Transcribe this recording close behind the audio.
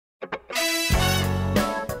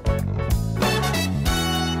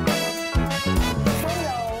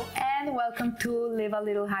welcome to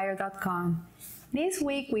livealittlehigher.com. This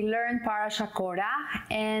week we learned Parasha Korach,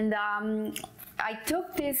 and I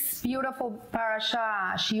took this beautiful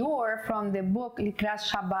Parasha Shiur from the book Likrat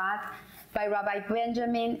Shabbat by Rabbi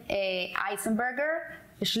Benjamin Eisenberger,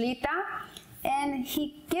 Shlita, and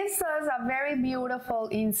he gives us a very beautiful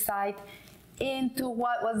insight into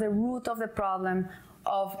what was the root of the problem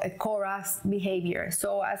of Korach's behavior.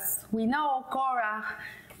 So as we know, Korach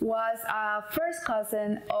was a first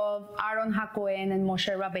cousin of Aaron HaKohen and Moshe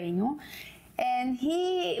Rabbeinu, and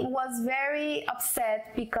he was very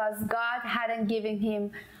upset because God hadn't given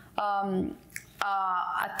him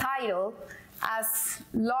a title as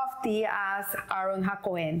lofty as Aaron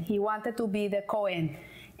HaKohen. He wanted to be the Kohen,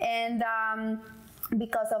 and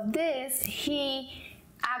because of this, he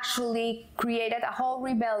actually created a whole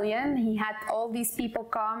rebellion. He had all these people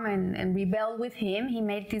come and rebel with him. He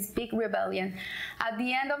made this big rebellion. At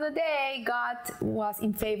the end of the day, God was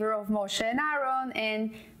in favor of Moshe and Aaron,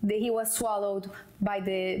 and he was swallowed by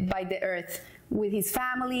the earth with his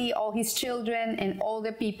family, all his children, and all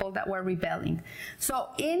the people that were rebelling. So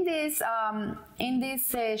in this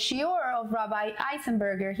shiur of Rabbi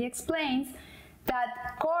Eisenberger, he explains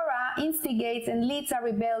that Korah instigates and leads a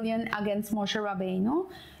rebellion against Moshe Rabbeinu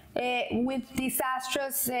with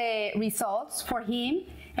disastrous results for him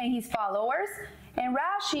and his followers. And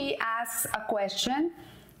Rashi asks a question.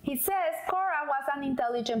 He says Korah was an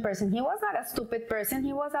intelligent person. He was not a stupid person.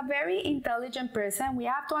 He was a very intelligent person. We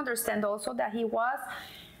have to understand also that he was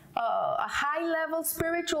a high-level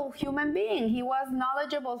spiritual human being. He was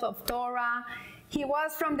knowledgeable of Torah. He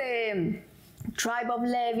was from the tribe of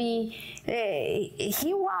Levi.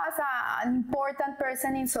 He was an important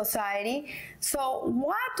person in society. So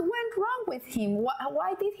what went wrong with him?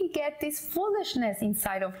 Why did he get this foolishness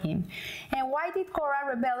inside of him? And why did Korah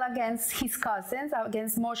rebel against his cousins,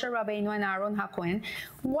 against Moshe Rabbeinu and Aaron HaKohen?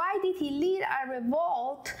 Why did he lead a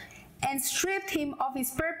revolt and stripped him of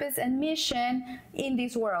his purpose and mission in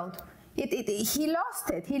this world? He lost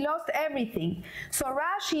it. He lost everything. So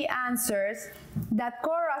Rashi answers that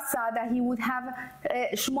Korah saw that he would have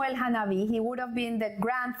Shmuel Hanavi. He would have been the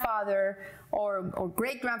grandfather or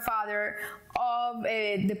great-grandfather of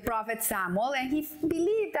the prophet Samuel, and he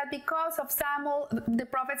believed that because of Samuel, the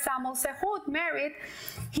prophet Samuel's Sehut merit,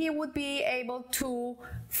 he would be able to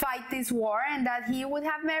fight this war and that he would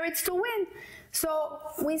have merits to win. So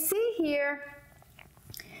we see here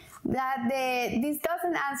that this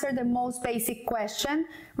doesn't answer the most basic question.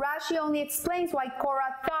 Rashi only explains why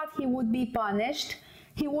Korah thought he would be punished.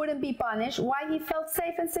 He wouldn't be punished, why he felt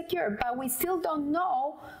safe and secure, but we still don't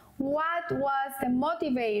know what was the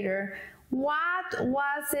motivator. What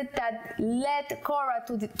was it that led Korah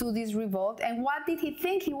to this revolt, and what did he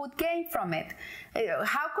think he would gain from it?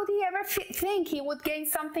 How could he ever think he would gain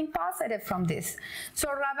something positive from this? So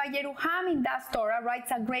Rabbi Yeruham in Das Torah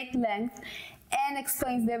writes at great length and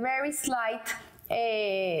explains the very slight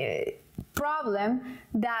problem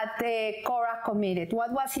that Korah committed.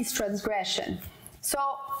 What was his transgression? So,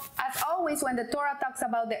 as always, when the Torah talks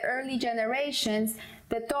about the early generations,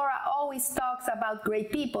 the Torah always talks about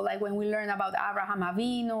great people, like when we learn about Abraham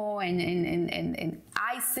Avinu and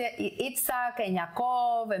Isaac, Isaac and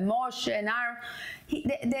Yaakov and Moshe and Aaron.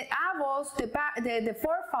 The Avos, the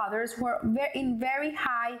forefathers, were in very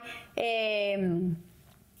high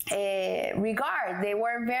regard. They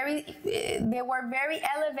were very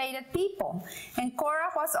elevated people, and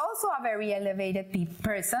Korah was also a very elevated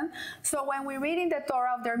person. So when we read in the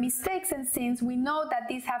Torah of their mistakes and sins, we know that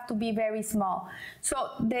these have to be very small.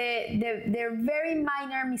 So they're very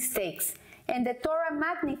minor mistakes, and the Torah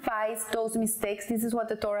magnifies those mistakes. This is what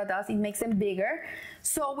the Torah does. It makes them bigger,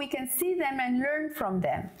 so we can see them and learn from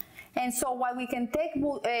them. And so while we can take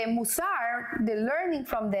musar, the learning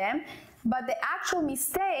from them, but the actual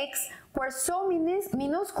mistakes were so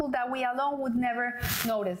minuscule that we alone would never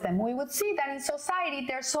notice them. We would see that in society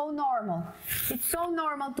they're so normal. It's so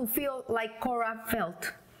normal to feel like Korah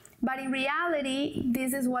felt. But in reality,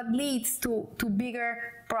 this is what leads to bigger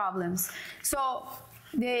problems. So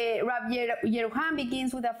the Rabbi Yeruham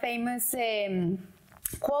begins with a famous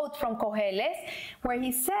quote from Koheles, where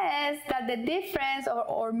he says that the difference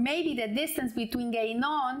or maybe the distance between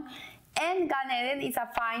Geinon and Gan Eden is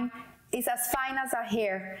as fine as a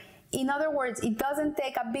hair. In other words, it doesn't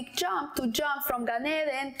take a big jump to jump from Gan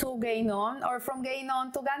Eden to Geinon or from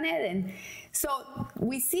Geinon to Gan Eden. So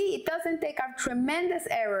we see it doesn't take a tremendous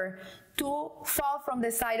error to fall from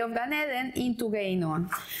the side of Gan Eden into Geinon.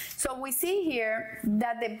 So we see here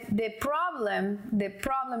that the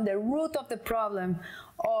root of the problem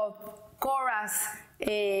of Korah's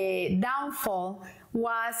downfall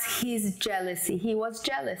was his jealousy. He was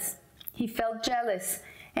jealous. He felt jealous.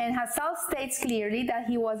 And Hassal states clearly that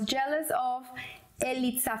he was jealous of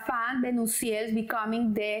Elitzaphan ben Uziel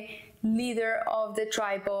becoming the leader of the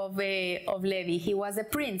tribe of Levi. He was a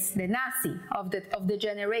prince, the Nasi of the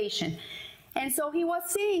generation. And so he was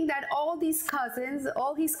seeing that all his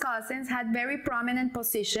cousins had very prominent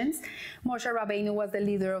positions. Moshe Rabbeinu was the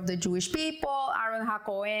leader of the Jewish people. Aaron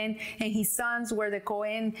HaKohen and his sons were the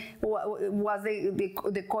Kohen,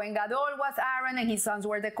 the Kohen Gadol was Aaron, and his sons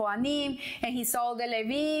were the Kohanim, and he saw the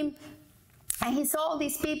Levim. And he saw all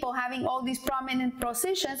these people having all these prominent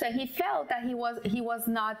positions, and he felt that he was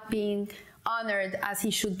not being honored as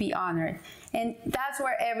he should be honored. And that's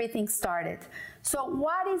where everything started. So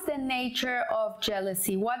what is the nature of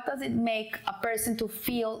jealousy? What does it make a person to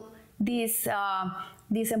feel this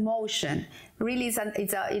emotion? Really, it's a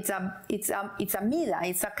midah,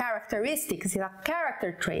 it's a characteristic, it's a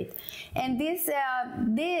character trait. And this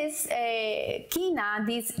kina,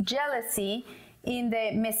 this jealousy, in the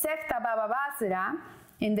Mesechta Baba Basra,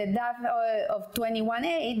 in the daf of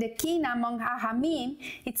 21a, the kina among Hahamim,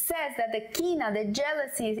 it says that the kina, the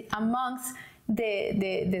jealousy amongst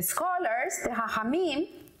the scholars, the Hahamim,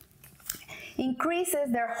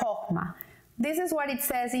 increases their chokhmah. This is what it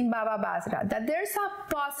says in Baba Basra, that there's a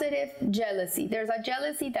positive jealousy. There's a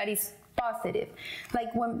jealousy that is positive.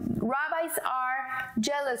 Like when rabbis are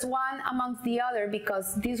jealous one amongst the other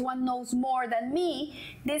because this one knows more than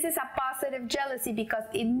me, this is a positive jealousy because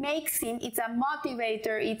it makes him, it's a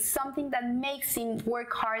motivator, it's something that makes him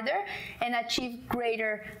work harder and achieve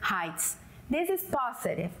greater heights. This is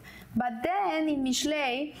positive. But then in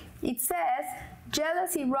Mishlei, it says,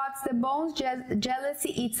 jealousy rots the bones,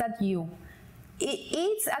 jealousy eats at you. It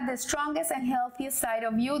eats at the strongest and healthiest side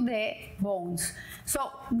of you, the bones.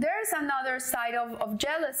 So there's another side of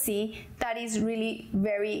jealousy that is really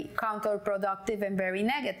very counterproductive and very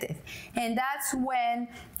negative. And that's when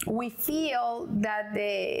we feel that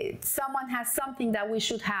someone has something that we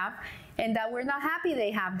should have and that we're not happy they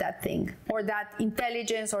have that thing or that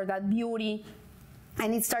intelligence or that beauty.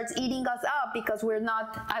 And it starts eating us up because we're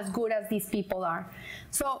not as good as these people are.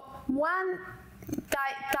 So one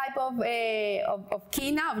type of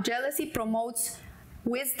kina, of jealousy, promotes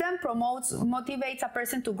wisdom, motivates a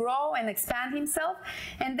person to grow and expand himself.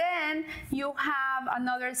 And then you have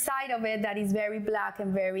another side of it that is very black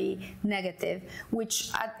and very negative, which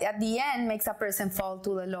at the end makes a person fall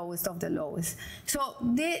to the lowest of the lowest. So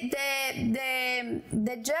the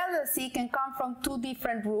jealousy can come from two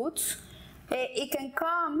different roots. It can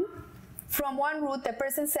come from one root. The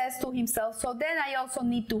person says to himself, so then I also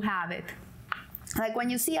need to have it. Like when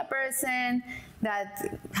you see a person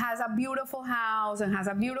that has a beautiful house and has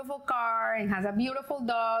a beautiful car and has a beautiful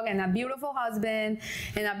dog and a beautiful husband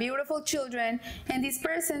and a beautiful children, and this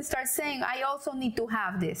person starts saying, I also need to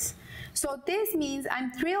have this. So this means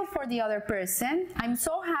I'm thrilled for the other person. I'm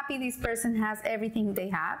so happy this person has everything they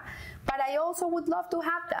have, but I also would love to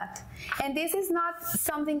have that. And this is not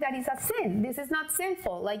something that is a sin. This is not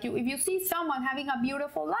sinful. Like if you see someone having a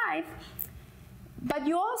beautiful life, but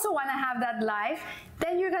you also want to have that life,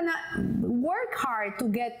 then you're going to work hard to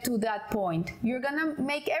get to that point. You're going to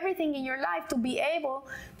make everything in your life to be able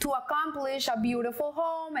to accomplish a beautiful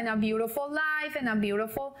home and a beautiful life and a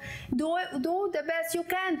beautiful, do the best you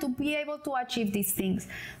can to be able to achieve these things.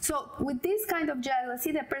 So with this kind of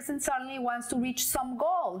jealousy, the person suddenly wants to reach some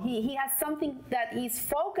goal. He has something that he's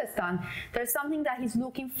focused on. There's something that he's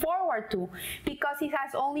looking forward to because he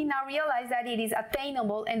has only now realized that it is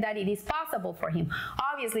attainable and that it is possible for him.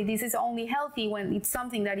 Obviously, this is only healthy when it's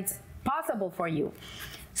something that it's possible for you.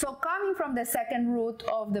 So coming from the second root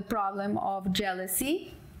of the problem of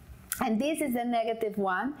jealousy, and this is the negative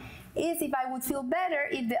one, is if I would feel better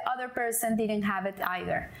if the other person didn't have it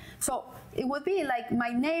either. So it would be like my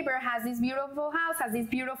neighbor has this beautiful house, has this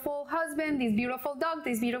beautiful husband, this beautiful dog,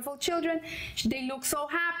 these beautiful children. They look so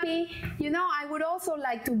happy. You know, I would also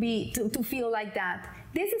like to feel like that.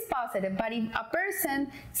 This is positive, but if a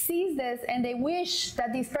person sees this and they wish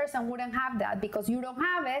that this person wouldn't have that because you don't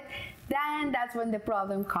have it, then that's when the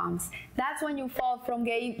problem comes. That's when you fall from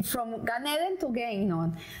Gan Eden to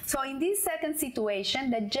Gehinnom. So in this second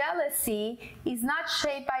situation, the jealousy is not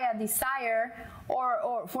shaped by a desire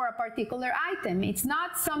or for a particular item. It's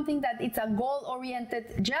not something that it's a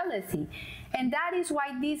goal-oriented jealousy. And that is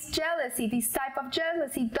why this type of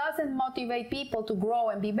jealousy doesn't motivate people to grow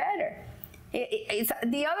and be better. It's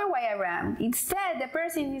the other way around. Instead, the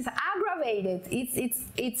person is aggravated.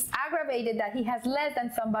 It's aggravated that he has less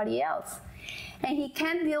than somebody else. And he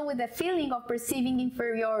can't deal with the feeling of perceiving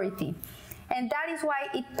inferiority. And that is why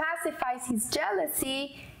it pacifies his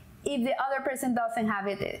jealousy if the other person doesn't have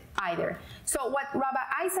it either. So what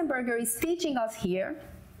Rabbi Eisenberger is teaching us here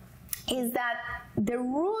is that the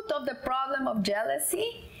root of the problem of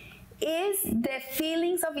jealousy is the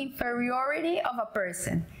feelings of inferiority of a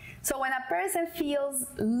person. So when a person feels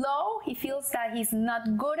low, he feels that he's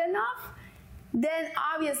not good enough, then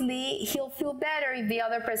obviously he'll feel better if the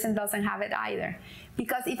other person doesn't have it either.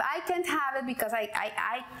 Because if I can't have it because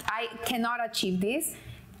I cannot achieve this,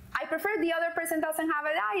 I prefer the other person doesn't have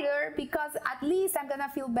it either, because at least I'm gonna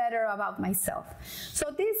feel better about myself.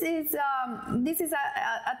 So this is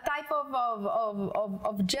a type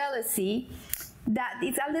of jealousy that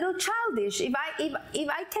is a little childish. If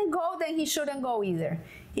I can go, then he shouldn't go either.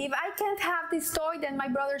 If I can't have this toy, then my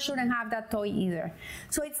brother shouldn't have that toy either.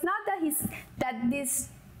 So it's not that this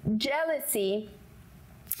jealousy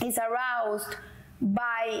is aroused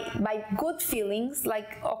by good feelings,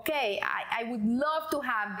 like, okay, I would love to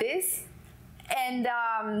have this, and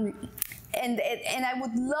I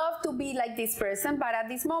would love to be like this person, but at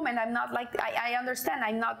this moment I'm not like, I understand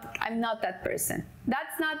I'm not that person.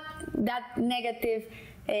 That's not that negative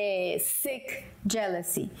sick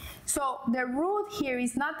jealousy. So the root here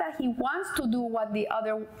is not that he wants to do what the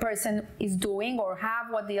other person is doing or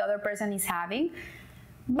have what the other person is having,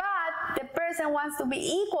 but the person wants to be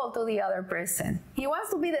equal to the other person. He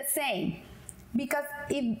wants to be the same. Because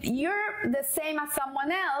if you're the same as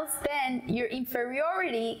someone else, then your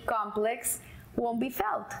inferiority complex won't be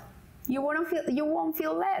felt. You won't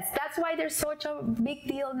feel less. That's why there's such a big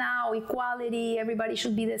deal now, equality, everybody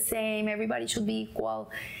should be the same, everybody should be equal.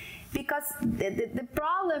 Because the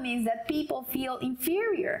problem is that people feel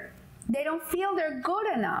inferior. They don't feel they're good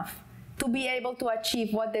enough to be able to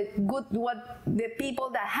achieve what the people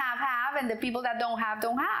that have and the people that don't have.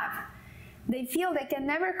 They feel they can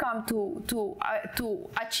never come to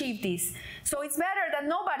achieve this. So it's better that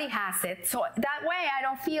nobody has it. So that way I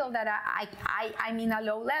don't feel that I'm in a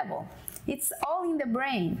low level. It's all in the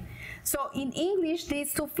brain. So in English,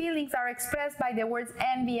 these two feelings are expressed by the words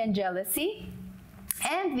envy and jealousy.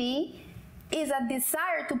 Envy is a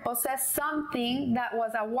desire to possess something that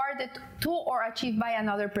was awarded to or achieved by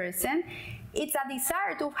another person. It's a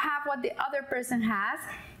desire to have what the other person has.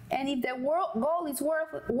 And if the goal is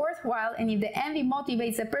worthwhile, and if the envy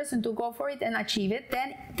motivates a person to go for it and achieve it,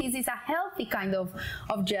 then this is a healthy kind of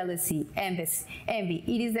jealousy, envy.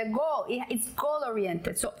 It is the goal, it's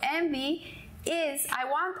goal-oriented. So envy is, I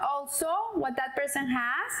want also what that person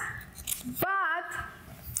has, but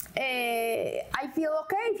I feel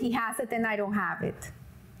okay if he has it and I don't have it.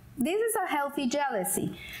 This is a healthy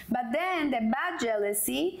jealousy. But then the bad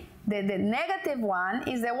jealousy, the negative one,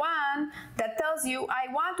 is the one that tells you,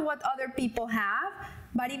 I want what other people have,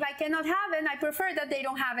 but if I cannot have it, I prefer that they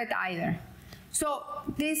don't have it either. So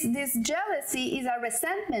this jealousy is a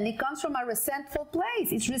resentment. It comes from a resentful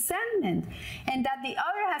place. It's resentment. And that the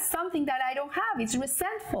other has something that I don't have. It's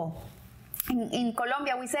resentful. In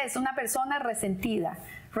Colombia, we say, es una persona resentida.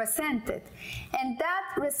 Resented. And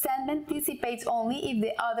that resentment dissipates only if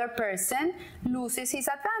the other person loses his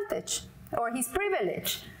advantage or his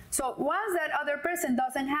privilege. So once that other person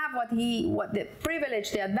doesn't have what the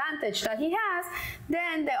privilege, the advantage that he has,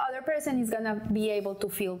 then the other person is gonna be able to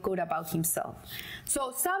feel good about himself.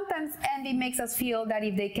 So sometimes envy makes us feel that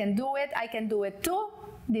if they can do it, I can do it too.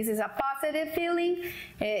 This is a positive feeling.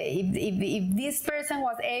 If this person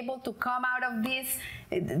was able to come out of this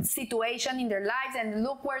situation in their lives and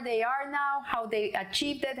look where they are now, how they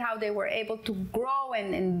achieved it, how they were able to grow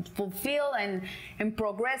and fulfill and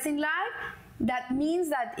progress in life, that means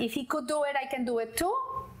that if he could do it, I can do it too.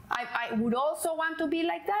 I would also want to be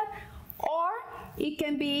like that. Or it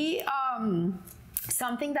can be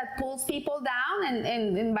something that pulls people down,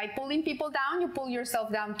 and by pulling people down, you pull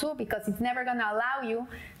yourself down too, because it's never going to allow you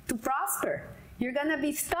to prosper. You're going to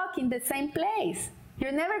be stuck in the same place.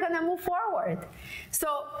 You're never going to move forward.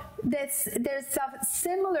 So there's a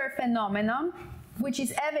similar phenomenon which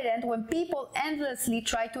is evident when people endlessly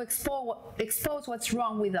try to expose what's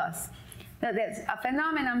wrong with us. Now, there's a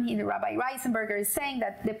phenomenon here. Rabbi Reisenberger is saying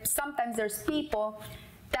that sometimes there's people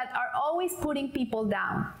that are always putting people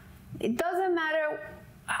down. It doesn't matter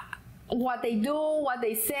what they do, what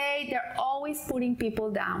they say, they're always putting people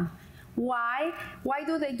down. Why? Why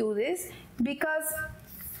do they do this? Because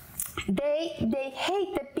they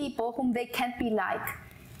hate the people whom they can't be like,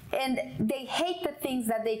 and they hate the things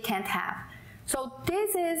that they can't have. So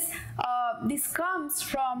this comes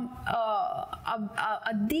from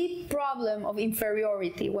a deep problem of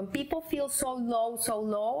inferiority. When people feel so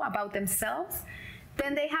low about themselves,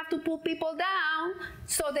 then they have to pull people down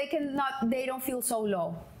so they don't feel so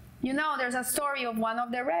low. You know, there's a story of one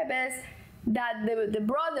of the Rebbes that the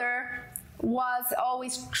brother was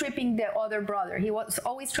always tripping the other brother. He was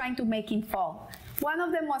always trying to make him fall. One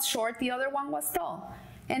of them was short, the other one was tall.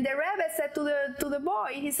 And the Rebbe said to the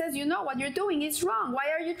boy, he says, you know what you're doing is wrong. Why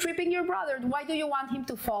are you tripping your brother? Why do you want him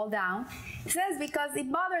to fall down? He says, because it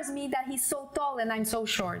bothers me that he's so tall and I'm so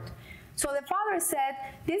short. So the father said,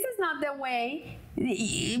 this is not the way.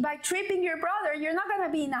 By tripping your brother, you're not going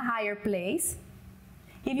to be in a higher place.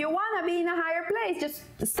 If you want to be in a higher place, just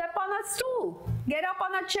step on a stool, get up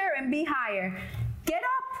on a chair and be higher. Get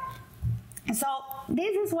up. And so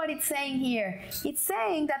this is what it's saying here. It's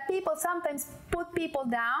saying that people sometimes put people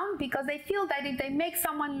down because they feel that if they make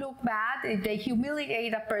someone look bad, if they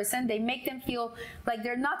humiliate a person, they make them feel like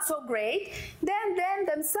they're not so great, then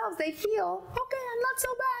themselves they feel, okay, I'm not so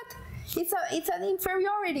bad. It's an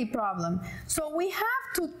inferiority problem. So we have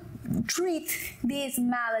to treat these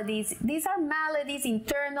maladies. These are maladies,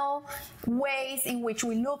 internal ways in which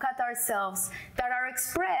we look at ourselves that are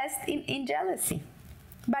expressed in jealousy.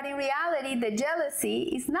 But in reality, the jealousy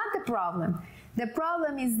is not the problem. The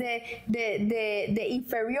problem is the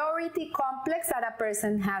inferiority complex that a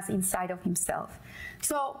person has inside of himself.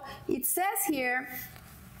 So it says here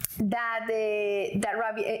that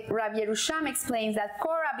Rabbi Yerusham explains that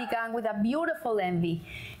Korah began with a beautiful envy.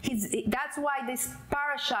 That's why this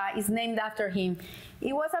parasha is named after him.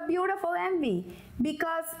 It was a beautiful envy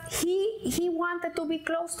because he wanted to be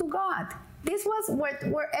close to God. This was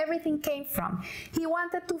where everything came from. He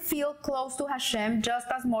wanted to feel close to Hashem, just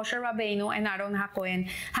as Moshe Rabbeinu and Aaron HaKohen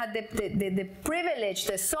had the privilege,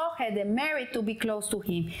 the soche, the merit to be close to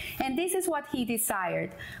him. And this is what he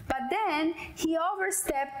desired. But then he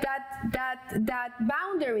overstepped that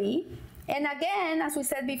boundary. And again, as we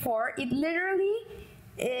said before, it literally,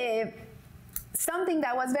 something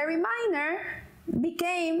that was very minor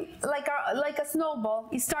became like a snowball.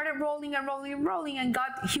 It started rolling and rolling and rolling and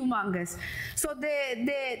got humongous. So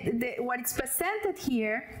what is presented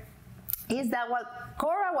here is that what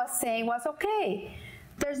Korah was saying was, okay,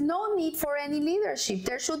 there's no need for any leadership.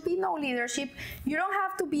 There should be no leadership. You don't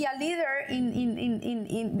have to be a leader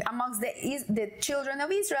in amongst the children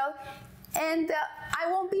of Israel. And I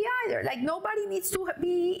won't be either. Like, nobody needs to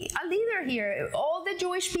be a leader here. All the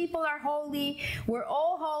Jewish people are holy. We're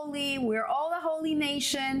all holy. We're all a holy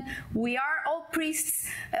nation. We are all priests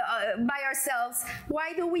by ourselves.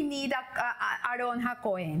 Why do we need Aaron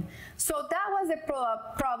HaKohen? So that was the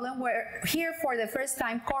problem where here for the first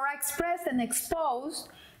time, Korah expressed and exposed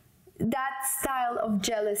that style of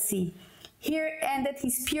jealousy. Here ended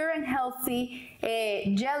his pure and healthy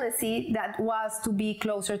jealousy that was to be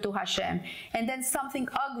closer to Hashem. And then something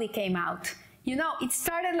ugly came out. You know, it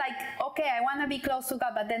started like, okay, I want to be close to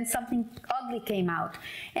God, but then something ugly came out.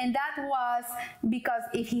 And that was because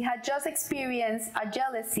if he had just experienced a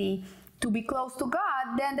jealousy to be close to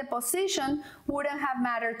God, then the position wouldn't have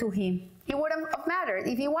mattered to him. It wouldn't have mattered.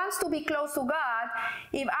 If he wants to be close to God,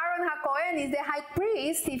 if Aaron HaKohen is the high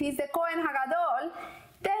priest, if he's the Kohen HaGadol,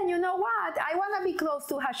 then you know what? I want to be close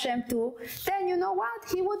to Hashem too. Then you know what?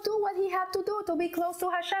 He would do what he had to do to be close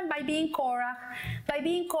to Hashem by being Korach. By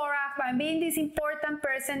being this important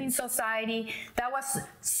person in society that was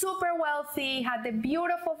super wealthy, had a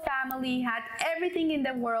beautiful family, had everything in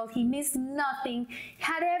the world. He missed nothing,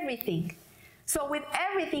 had everything. So with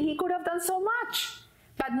everything, he could have done so much.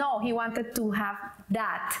 But no, he wanted to have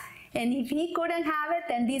that. And if he couldn't have it,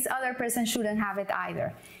 then this other person shouldn't have it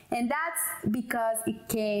either. And that's because it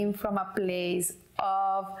came from a place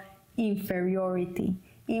of inferiority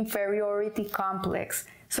complex.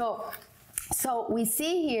 So we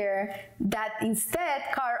see here that instead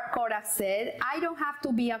Korach said, I don't have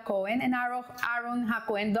to be a Kohen, and Aaron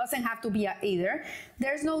HaKohen doesn't have to be either.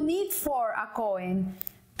 There's no need for a Kohen.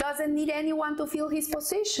 Doesn't need anyone to fill his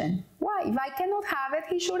position. Why? If I cannot have it,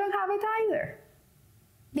 he shouldn't have it either.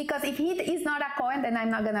 Because if he is not a Kohen, then I'm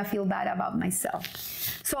not going to feel bad about myself.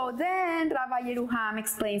 So then Rabbi Yeruham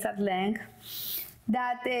explains at length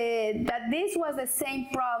that this was the same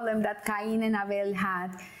problem that Cain and Abel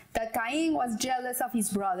had. That Cain was jealous of his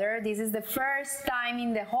brother. This is the first time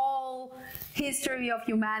in the whole history of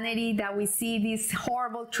humanity that we see this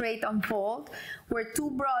horrible trait unfold, where two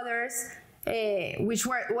brothers, which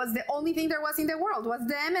was the only thing there was in the world, was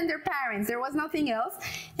them and their parents. There was nothing else.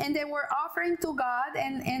 And they were offering to God,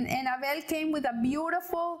 and Abel came with a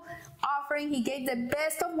beautiful offering. He gave the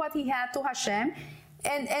best of what he had to Hashem.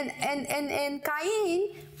 And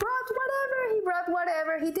Cain brought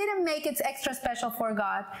whatever. He didn't make it extra special for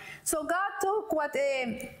God. So God took what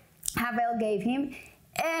Abel gave him,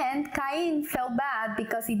 and Cain felt bad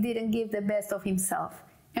because he didn't give the best of himself.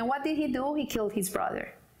 And what did he do? He killed his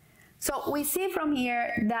brother. So we see from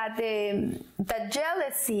here that that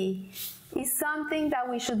jealousy is something that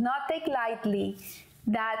we should not take lightly,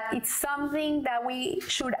 that it's something that we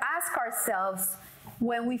should ask ourselves,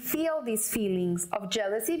 when we feel these feelings of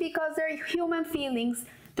jealousy, because they're human feelings,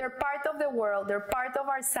 they're part of the world, they're part of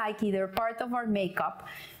our psyche, they're part of our makeup,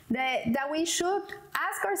 that we should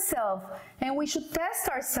ask ourselves and we should test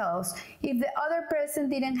ourselves. If the other person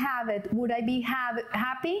didn't have it, would I be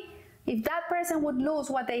happy? If that person would lose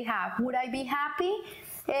what they have, would I be happy?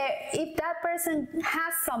 If that person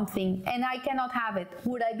has something and I cannot have it,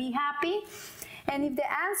 would I be happy? And if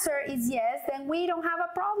the answer is yes, then we don't have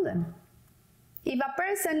a problem. If a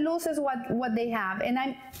person loses what they have, and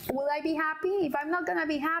will I be happy? If I'm not gonna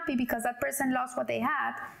be happy because that person lost what they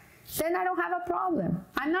had, then I don't have a problem.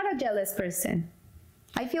 I'm not a jealous person.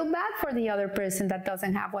 I feel bad for the other person that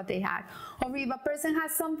doesn't have what they had. Or if a person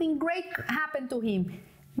has something great happen to him,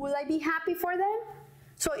 will I be happy for them?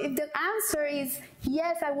 So if the answer is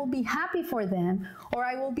yes, I will be happy for them, or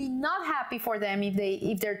I will be not happy for them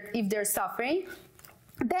if they're suffering,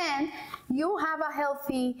 then you have a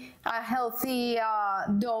healthy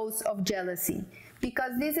dose of jealousy,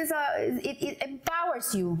 because this is it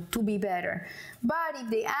empowers you to be better. But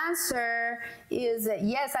if the answer is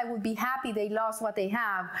yes, I would be happy they lost what they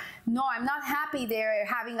have, no, I'm not happy they're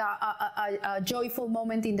having a joyful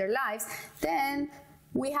moment in their lives, then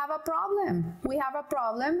we have a problem. We have a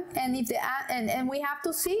problem, and and we have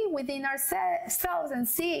to see within ourselves and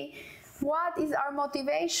see what is our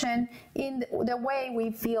motivation in the way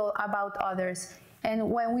we feel about others.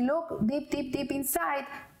 And when we look deep inside,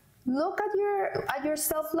 look at your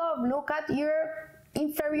self-love, look at your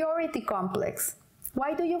inferiority complex.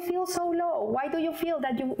 Why do you feel so low? Why do you feel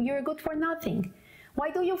that you're good for nothing?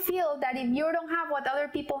 Why do you feel that if you don't have what other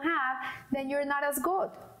people have, then you're not as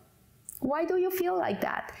good? Why do you feel like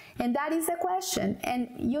that? And that is the question, and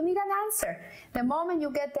you need an answer. The moment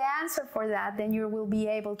you get the answer for that, then you will be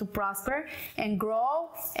able to prosper and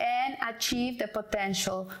grow and achieve the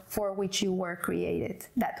potential for which you were created,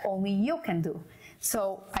 that only you can do.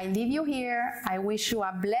 So I leave you here. I wish you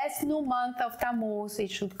a blessed new month of Tammuz.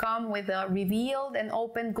 It should come with a revealed and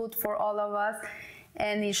open good for all of us,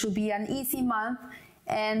 and it should be an easy month.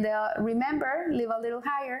 And remember, live a little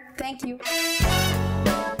higher. Thank you.